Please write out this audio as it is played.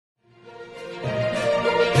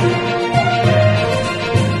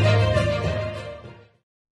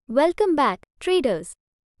Welcome back, traders.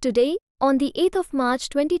 Today, on the 8th of March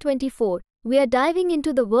 2024, we are diving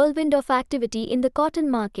into the whirlwind of activity in the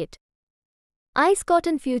cotton market. ICE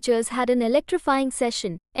cotton futures had an electrifying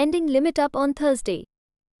session, ending limit up on Thursday.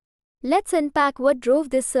 Let's unpack what drove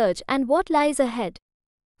this surge and what lies ahead.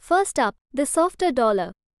 First up, the softer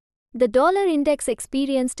dollar. The dollar index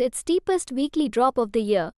experienced its steepest weekly drop of the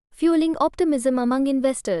year, fueling optimism among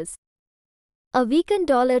investors. A weakened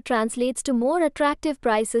dollar translates to more attractive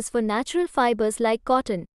prices for natural fibers like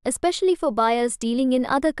cotton, especially for buyers dealing in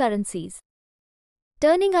other currencies.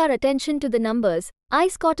 Turning our attention to the numbers,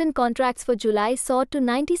 ICE cotton contracts for July soared to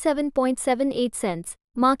 97.78 cents,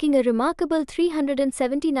 marking a remarkable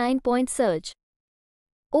 379-point surge.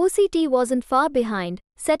 OCT wasn't far behind,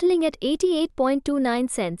 settling at 88.29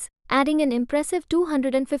 cents, adding an impressive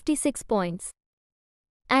 256 points.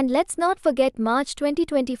 And let's not forget March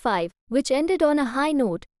 2025, which ended on a high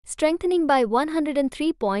note, strengthening by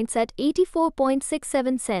 103 points at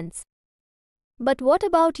 84.67 cents. But what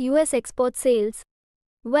about US export sales?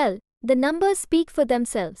 Well, the numbers speak for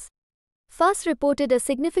themselves. FUS reported a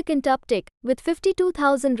significant uptick, with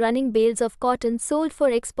 52,000 running bales of cotton sold for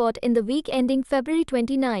export in the week ending February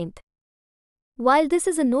 29. While this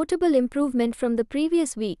is a notable improvement from the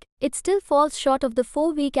previous week, it still falls short of the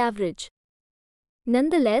 4-week average.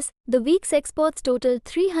 Nonetheless, the week's exports totaled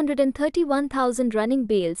 331,000 running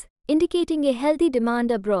bales, indicating a healthy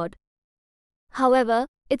demand abroad. However,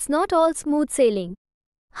 it's not all smooth sailing.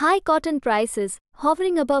 High cotton prices,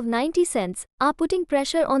 hovering above 90 cents, are putting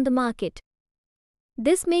pressure on the market.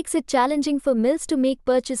 This makes it challenging for mills to make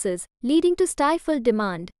purchases, leading to stifled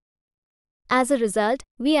demand. As a result,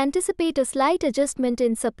 we anticipate a slight adjustment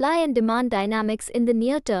in supply and demand dynamics in the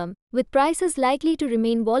near term, with prices likely to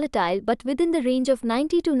remain volatile but within the range of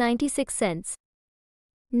 90 to 96 cents.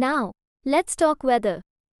 Now, let's talk weather.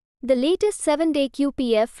 The latest 7-day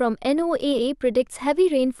QPF from NOAA predicts heavy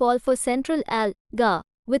rainfall for central AL-GA,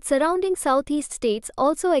 with surrounding southeast states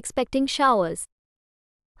also expecting showers.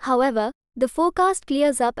 However, the forecast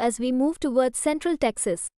clears up as we move towards central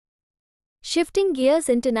Texas. Shifting gears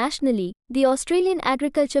internationally, the Australian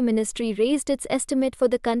Agriculture Ministry raised its estimate for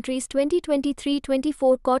the country's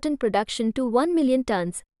 2023-24 cotton production to 1 million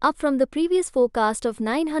tons, up from the previous forecast of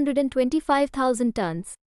 925,000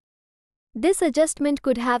 tons. This adjustment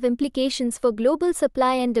could have implications for global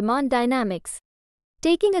supply and demand dynamics.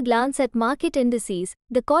 Taking a glance at market indices,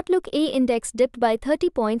 the Cotlook A index dipped by 30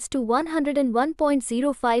 points to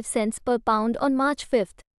 101.05 cents per pound on March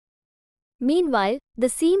 5. Meanwhile, the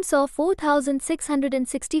SEAM saw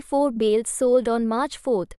 4,664 bales sold on March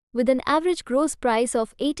 4, with an average gross price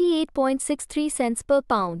of 88.63 cents per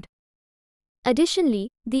pound. Additionally,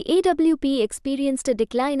 the AWP experienced a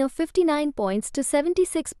decline of 59 points to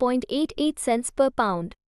 76.88 cents per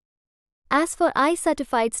pound. As for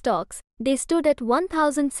ICE-certified stocks, they stood at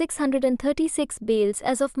 1,636 bales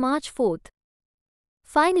as of March 4.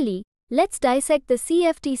 Finally, let's dissect the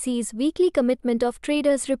CFTC's weekly commitment of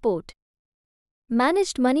traders report.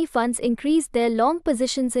 Managed money funds increased their long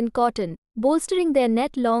positions in cotton, bolstering their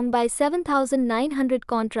net long by 7,900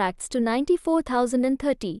 contracts to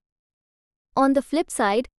 94,030. On the flip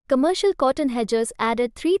side, commercial cotton hedgers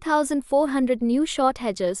added 3,400 new short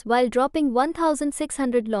hedgers while dropping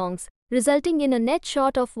 1,600 longs, resulting in a net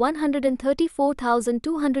short of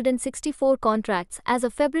 134,264 contracts as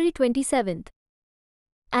of February 27.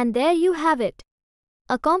 And there you have it.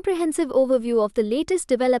 A comprehensive overview of the latest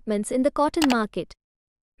developments in the cotton market.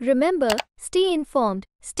 Remember, stay informed,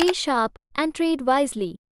 stay sharp, and trade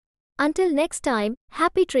wisely. Until next time,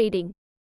 happy trading.